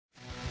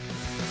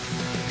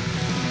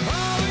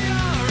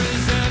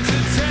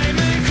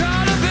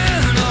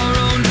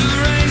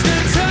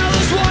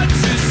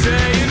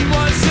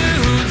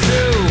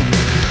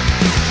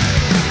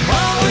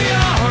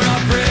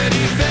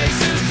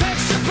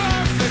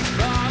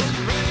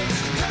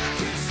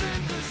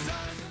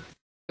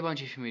I'm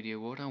GF Media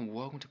World and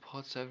welcome to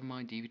Part 7 of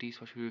my DVD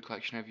Special Review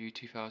Collection Review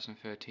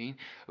 2013.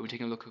 We'll be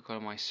taking a look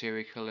at my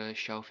serial killer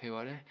shelf here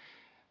right there.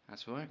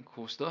 That's right,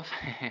 cool stuff.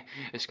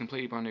 It's a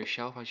completely brand new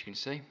shelf, as you can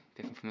see,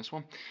 different from this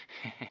one.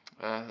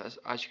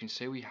 As you can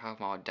see, we have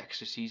our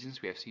Dexter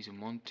seasons. We have season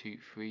 1, 2,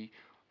 3,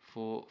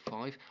 4,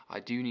 5. I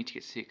do need to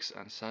get 6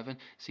 and 7.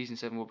 Season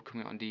 7 will be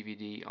coming out on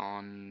DVD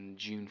on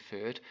June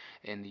 3rd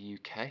in the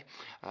UK.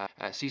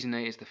 Season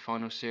 8 is the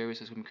final series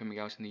that's going to be coming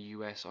out in the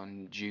US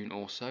on June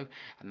also,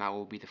 and that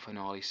will be the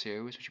finale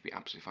series, which will be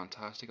absolutely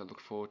fantastic. I look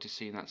forward to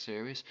seeing that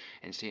series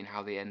and seeing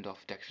how they end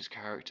off Dexter's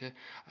character.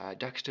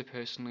 Dexter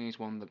personally is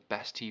one of the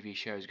best TV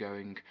shows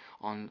going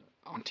on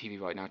TV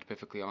right now, to be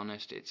perfectly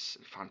honest. It's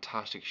a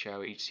fantastic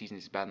show. Each season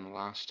is better than the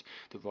last.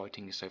 The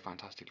writing is so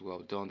fantastically well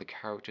done. The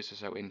characters are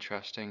so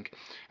interesting.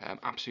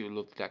 Absolutely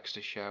love the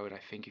Dexter show, and I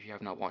think if you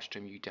have not watched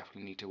them, you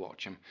definitely need to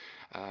watch them.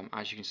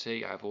 As you can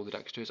see, I have all the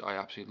Dexters. I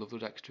absolutely love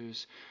the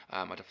Dexters.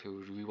 I definitely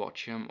would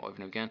rewatch them over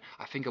and again.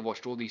 I think I've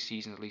watched all these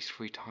seasons at least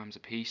 3 times a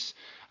piece.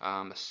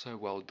 They're so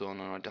well done,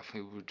 and I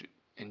definitely would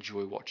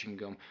enjoy watching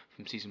them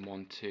from season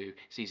 1 to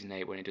season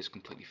 8 when it does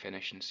completely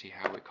finish, and see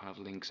how it kind of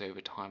links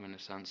over time in a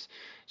sense.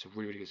 So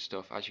really good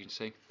stuff. As you can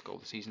see, got all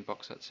the season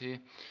box sets here,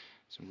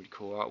 some really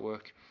cool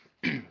artwork.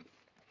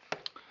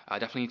 I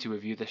definitely need to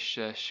review this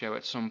show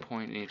at some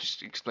point and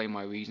just explain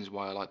my reasons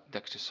why I like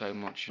Dexter so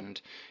much, and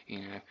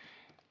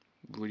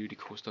really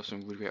cool stuff,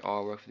 some really great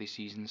artwork for these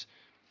seasons.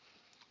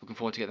 Looking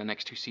forward to get the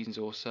next 2 seasons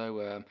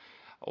also.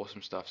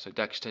 Awesome stuff. So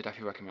Dexter,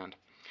 definitely recommend.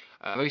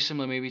 A very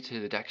similar movie to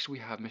the Dexter, we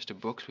have Mr.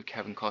 Brooks with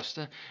Kevin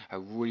Costner, a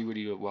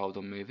really well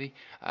done movie.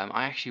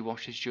 I actually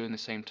watched this during the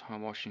same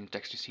time watching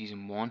Dexter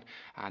season 1,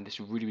 and this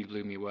really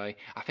blew me away.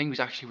 I think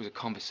it was a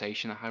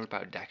conversation I had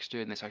about Dexter,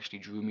 and this actually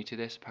drew me to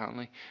this.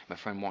 Apparently, my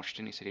friend watched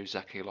it and he said he was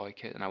exactly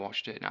like it, and I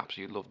watched it and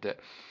absolutely loved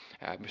it.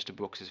 Mr.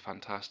 Brooks is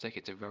fantastic.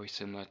 It's a very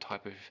similar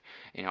type of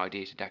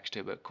idea to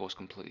Dexter, but of course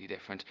completely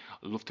different.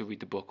 I'd love to read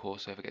the book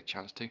also if I get a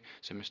chance to.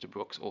 So Mr.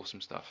 Brooks, awesome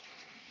stuff.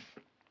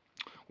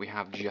 We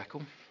have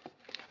Jekyll.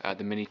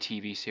 The mini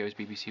TV series,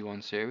 BBC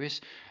One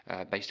series,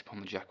 based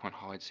upon the Jekyll and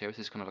Hyde series.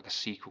 It's kind of like a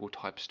sequel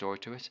type story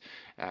to it.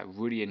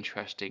 Really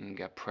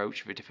interesting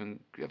approach,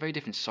 a very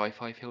different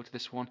sci-fi feel to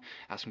this one.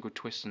 Has some good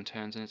twists and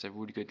turns in it. It's a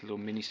really good little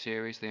mini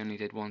series. They only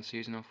did 1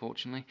 season,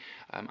 unfortunately.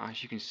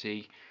 As you can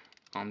see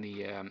on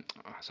the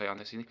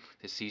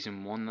there's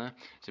season 1 there,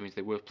 so it means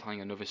they were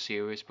planning another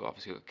series, but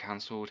obviously it got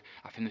cancelled.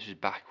 I think this was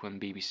back when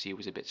BBC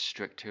was a bit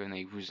stricter and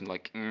they wasn't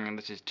like,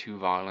 this is too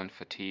violent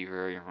for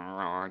TV,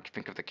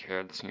 think of the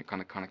kids,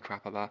 kind of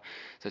crap like that.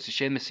 So it's a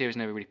shame the series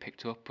never really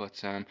picked up,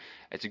 but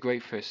it's a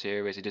great first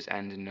series. It does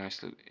end in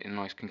a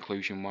nice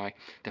conclusion way.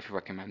 Definitely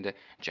recommend it.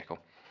 Jekyll.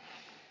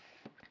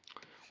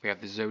 We have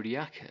the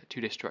Zodiac,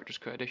 2-disc director's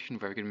cut edition,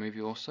 very good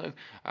movie also.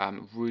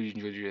 Really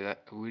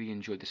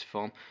enjoyed this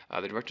film.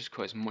 The director's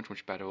cut is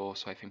much better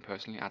also, I think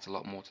personally. It adds a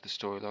lot more to the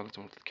storyline, adds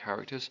more to the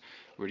characters.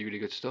 Really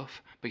good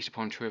stuff. Based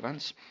upon true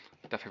events.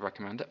 Definitely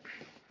recommend it.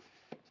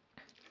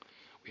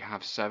 We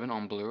have 7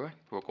 on Blu-ray,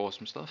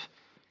 awesome stuff.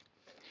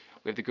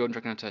 We have the Golden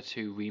Dragon Hunter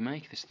 2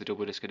 remake. This is the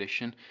double disc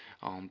edition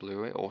on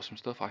Blu-ray. Awesome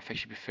stuff. I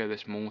actually prefer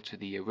this more to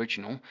the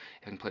original,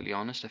 if I'm completely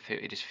honest. I feel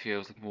it just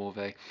feels like more of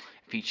a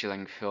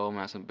feature-length film.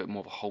 It has a bit more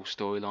of a whole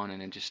storyline,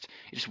 and it just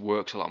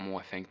works a lot more,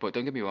 I think. But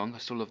don't get me wrong, I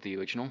still love the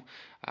original.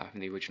 I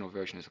think the original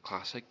version is a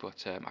classic,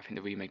 but I think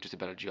the remake does a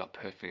better job,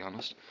 perfectly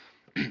honest.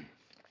 We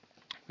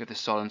have the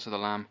Silence of the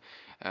Lamb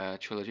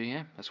trilogy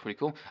here. That's pretty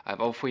cool. I have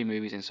all 3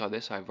 movies inside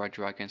this. I have Red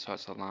Dragon,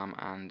 Silence of the Lamb,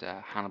 and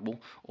Hannibal,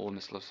 all in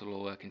this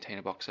little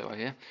container box set right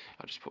here.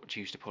 I'll just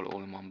choose to put it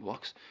all in one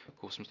box.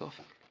 Awesome stuff.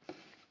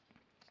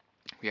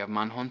 We have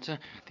Manhunter,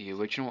 the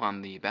original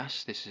and the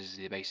best. This is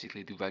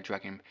basically the Red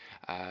Dragon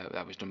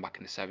that was done back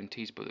in the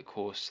 70s, but of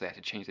course they had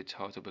to change the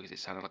title because it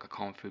sounded like a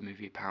kung fu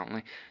movie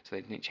apparently, so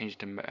they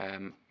changed it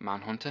to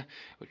Manhunter,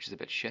 which is a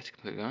bit shit,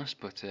 completely honest,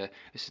 but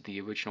this is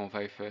the original,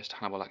 very first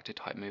Hannibal Lecter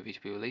type movie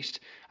to be released.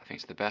 I think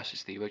it's the best,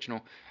 it's the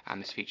original,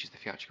 and this features the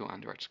theatrical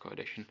and director's cut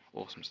edition.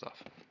 Awesome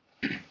stuff.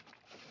 We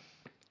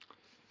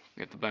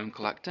have The Bone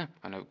Collector,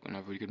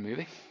 another really good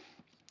movie.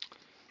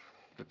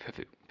 The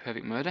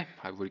Perfect Murder,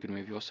 a really good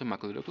movie also,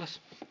 Michael Douglas.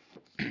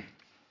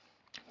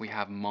 We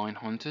have Mine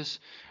Hunters,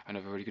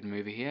 another really good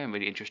movie here, a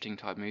really interesting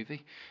type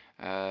movie.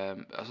 A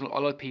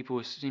lot of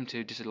people seem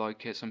to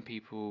dislike it, some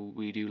people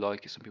really do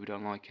like it, some people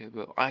don't like it,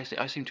 but I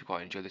seem to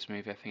quite enjoy this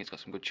movie. I think it's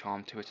got some good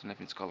charm to it, and I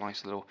think it's got a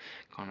nice little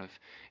kind of,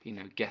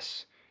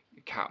 guess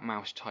cat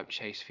mouse type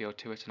chase feel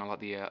to it, and I like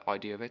the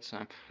idea of it,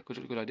 so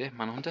good idea,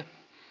 Manhunter.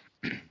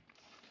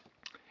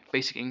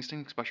 Basic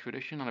Instinct, Special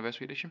Edition,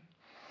 Anniversary Edition.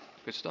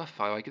 Good stuff.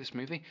 I like this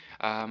movie.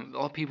 A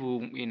lot of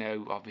people,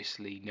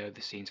 obviously know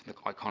the scenes, the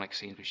iconic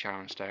scenes with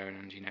Sharon Stone,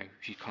 and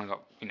she's kind of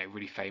got,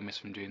 really famous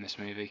from doing this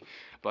movie.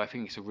 But I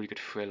think it's a really good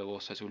thriller.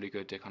 Also, it's a really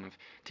good kind of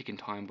ticking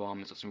time bomb.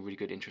 It's got some really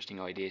good,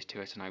 interesting ideas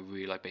to it, and I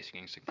really like Basic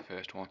Instinct, the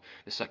first one.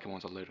 The second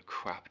one's a load of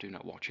crap. Do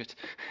not watch it.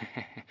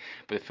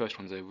 But the first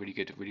one's a really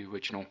good, really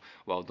original,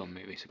 well done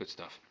movie. So good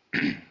stuff.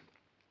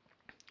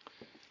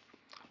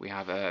 We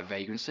have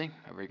Vagrancy,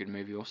 a very good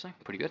movie also,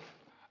 pretty good.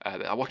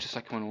 I watched the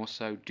second one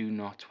also. Do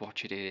not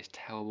watch it, it is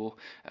terrible.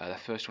 The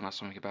first one has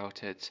something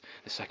about it,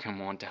 the second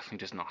one definitely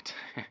does not.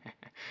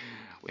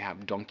 We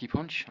have Donkey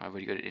Punch, a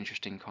really good,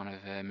 interesting kind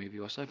of movie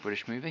also,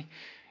 British movie.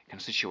 Kind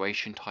of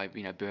situation type,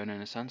 burner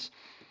in a sense.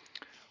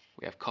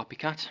 We have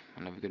Copycat,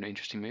 another good,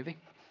 interesting movie.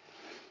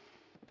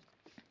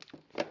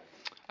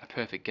 A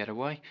Perfect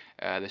Getaway.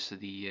 This is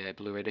the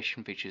Blu-ray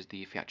edition, features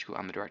the theatrical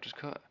and the director's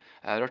cut.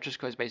 The director's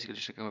cut is basically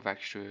just a kind of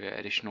extra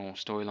additional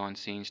storyline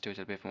scenes to it,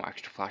 a bit more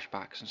extra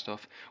flashbacks and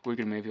stuff. Really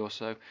good movie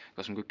also.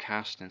 Got some good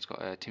cast, and it's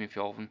got Timothy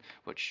Olyphant,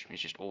 which is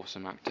just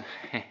awesome actor.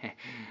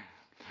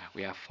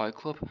 We have Fight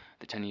Club,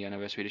 the 10-year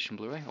anniversary edition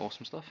Blu-ray,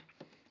 awesome stuff.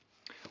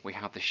 We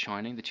have The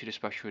Shining, the Tudor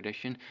Special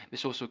Edition.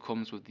 This also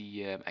comes with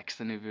the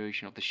extended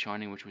version of The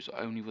Shining, which was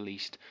only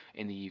released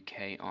in the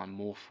UK on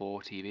More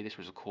 4 TV. This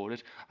was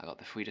recorded. I got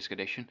the 3-disc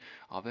edition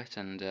of it,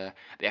 and the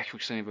actual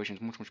extended version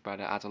is much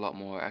better. Adds a lot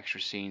more extra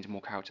scenes,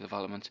 more character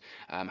development.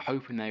 I'm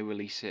hoping they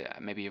release it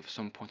maybe at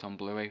some point on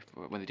Blu-ray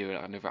when they do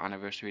another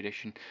anniversary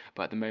edition.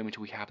 But at the moment,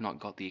 we have not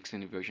got the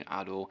extended version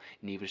at all.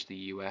 Neither is the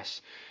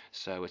US,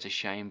 so it's a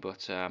shame.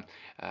 But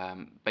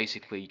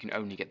basically, you can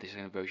only get this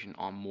extended version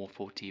on More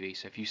 4 TV.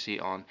 So if you see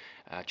it on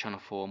Channel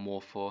 4,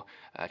 More 4,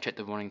 check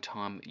the running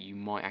time. You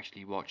might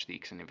actually watch the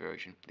extended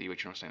version, the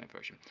original extended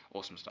version.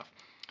 Awesome stuff.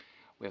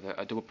 We have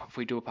a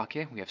free double pack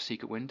here. We have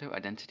Secret Window,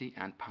 Identity,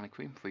 and Panic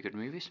Room. 3 good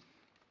movies.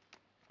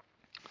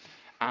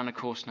 And of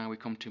course, now we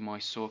come to my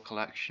Saw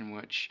collection,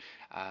 which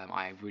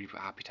I'm really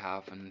happy to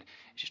have, and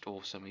it's just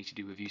awesome. I need to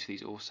do reviews of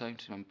these also,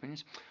 to my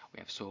opinions. We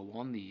have Saw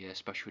 1, the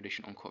special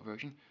edition uncut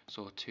version,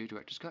 Saw 2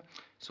 director's cut,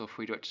 Saw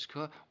 3 director's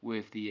cut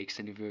with the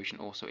extended version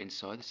also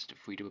inside. This is the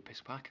free double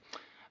piss pack.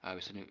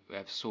 We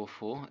have Saw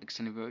 4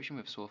 extended version,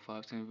 we have Saw 5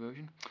 extended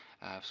version,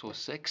 Saw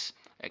 6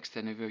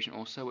 extended version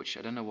also, which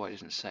I don't know why it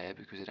doesn't say it,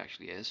 because it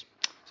actually is.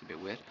 It's a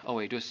bit weird. Oh,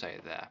 it does say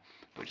it there,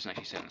 but it doesn't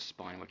actually say it on the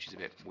spine, which is a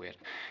bit weird.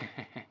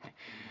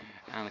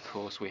 And of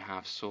course we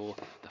have Saw,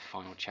 the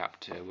final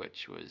chapter,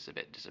 which was a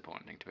bit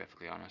disappointing, to be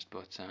perfectly honest,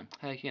 but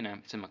hey,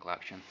 it's in my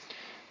collection.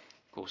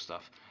 Cool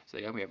stuff. So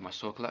there you go, we have my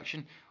Saw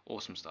collection,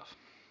 awesome stuff.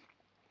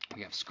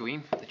 We have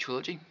Scream, the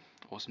trilogy,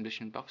 awesome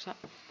edition box set.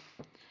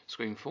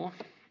 Scream 4.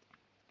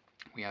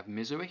 We have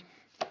Misery,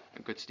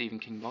 a good Stephen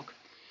King book,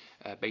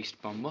 based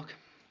on book.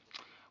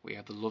 We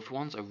have The Loved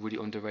Ones, a really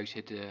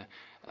underrated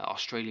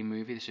Australian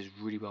movie. This is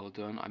really well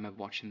done. I remember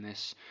watching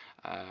this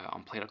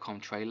on Play.com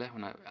trailer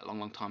a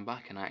long time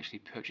back, and I actually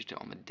purchased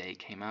it on the day it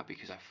came out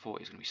because I thought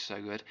it was going to be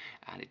so good,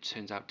 and it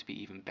turns out to be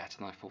even better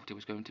than I thought it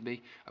was going to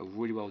be. A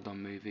really well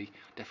done movie.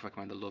 Definitely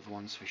recommend The Loved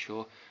Ones for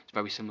sure. It's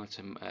very similar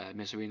to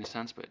Misery in a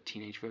sense, but a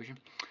teenage version.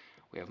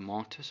 We have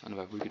Martyrs,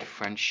 another really good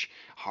French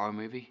horror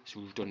movie. It's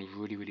done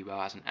really well.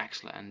 It has an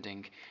excellent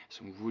ending,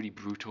 some really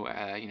brutal,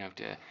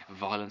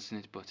 violence in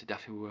it, but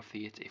definitely worth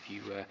it if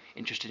you're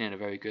interested in a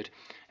very good,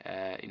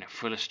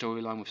 thriller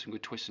storyline with some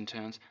good twists and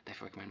turns.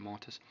 Definitely recommend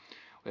Martyrs.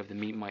 We have the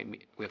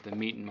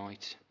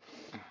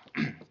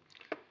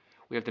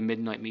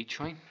Midnight Meat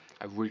Train.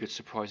 A really good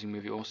surprising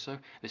movie also.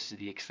 This is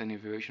the extended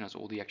version, has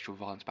all the extra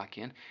violence back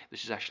in.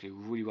 This is actually a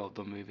really well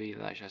done movie.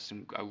 It actually has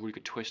a really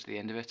good twist at the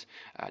end of it.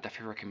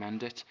 Definitely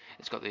recommend it.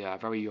 It's got the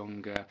very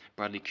young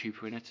Bradley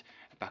Cooper in it,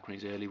 back when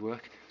his early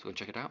work. So go and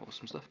check it out,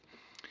 awesome stuff.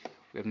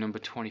 We have number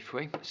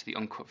 23. It's the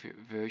uncut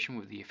version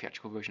with the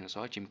theatrical version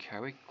aside. Jim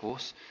Carrey, of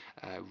course.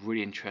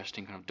 Really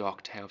interesting kind of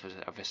dark tale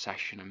of a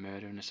session and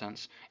murder in a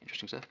sense.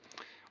 Interesting stuff.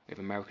 We have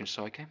American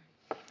Psycho,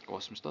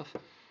 awesome stuff.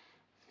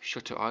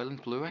 Shutter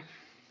Island Blu-ray.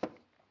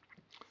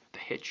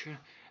 Hitcher,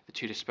 the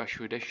Tudor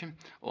Special Edition,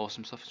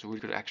 awesome stuff. It's a really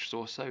good extras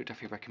also.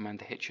 Definitely recommend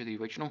the Hitcher, the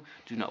original.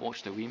 Do not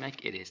watch the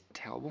remake, it is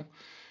terrible.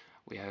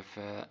 We have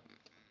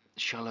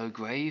Shallow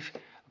Grave,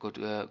 good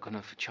kind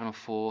of Channel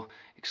 4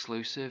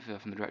 exclusive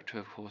from the director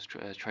of course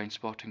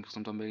Trainspotting,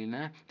 Slumdog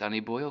Millionaire. Danny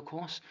Boyle, of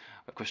course.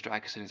 Krista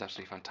Eccleston is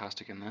absolutely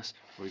fantastic in this.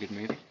 Really good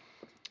movie.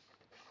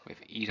 We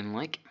have Eden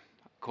Lake,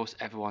 of course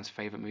everyone's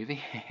favourite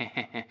movie.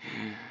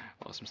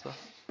 Awesome stuff.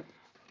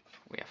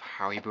 We have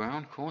Harry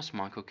Brown, of course,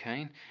 Michael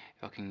Caine,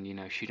 fucking,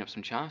 shooting up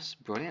some chavs,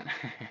 brilliant.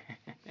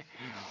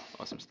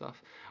 Awesome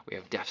stuff. We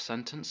have Death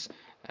Sentence,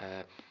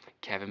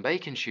 Kevin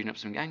Bacon shooting up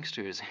some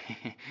gangsters.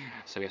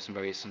 So we have some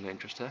very similar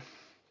interest there.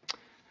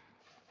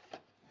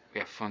 We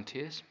have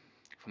Frontiers,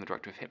 from the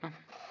director of Hitman.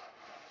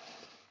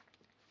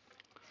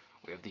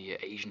 We have the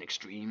Asian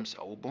Extremes,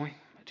 Old Boy,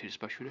 to the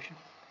Special Edition.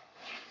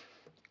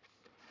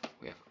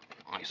 We have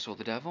I Saw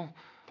the Devil,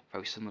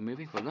 very similar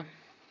movie, well done.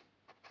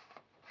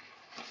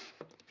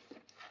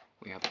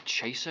 We have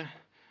Chaser,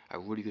 a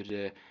really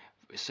good,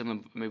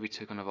 similar movie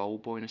to kind of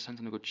Old Boy in a sense,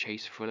 and a good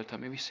chase thriller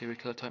type movie, serial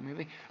killer type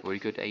movie. Really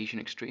good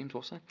Asian Extremes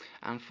also.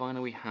 And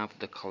finally we have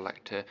The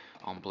Collector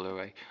on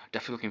Blu-ray.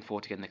 Definitely looking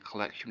forward to getting The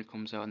Collection when it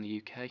comes out in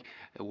the UK.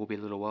 It will be a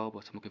little while,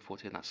 but I'm looking forward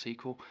to getting that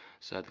sequel.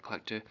 So The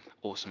Collector,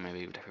 awesome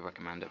movie, would definitely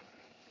recommend it.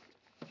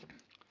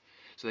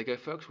 So there you go,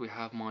 folks, we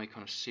have my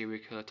kind of serial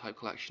killer type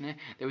collection here.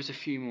 There is a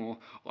few more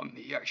on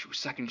the actual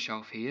second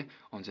shelf here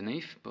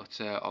underneath,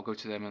 but I'll go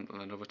to them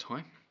another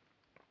time.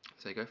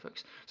 So there you go,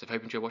 folks. So if you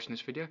hope you enjoyed watching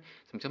this video,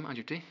 tell me,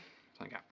 Andrew D. Thank you.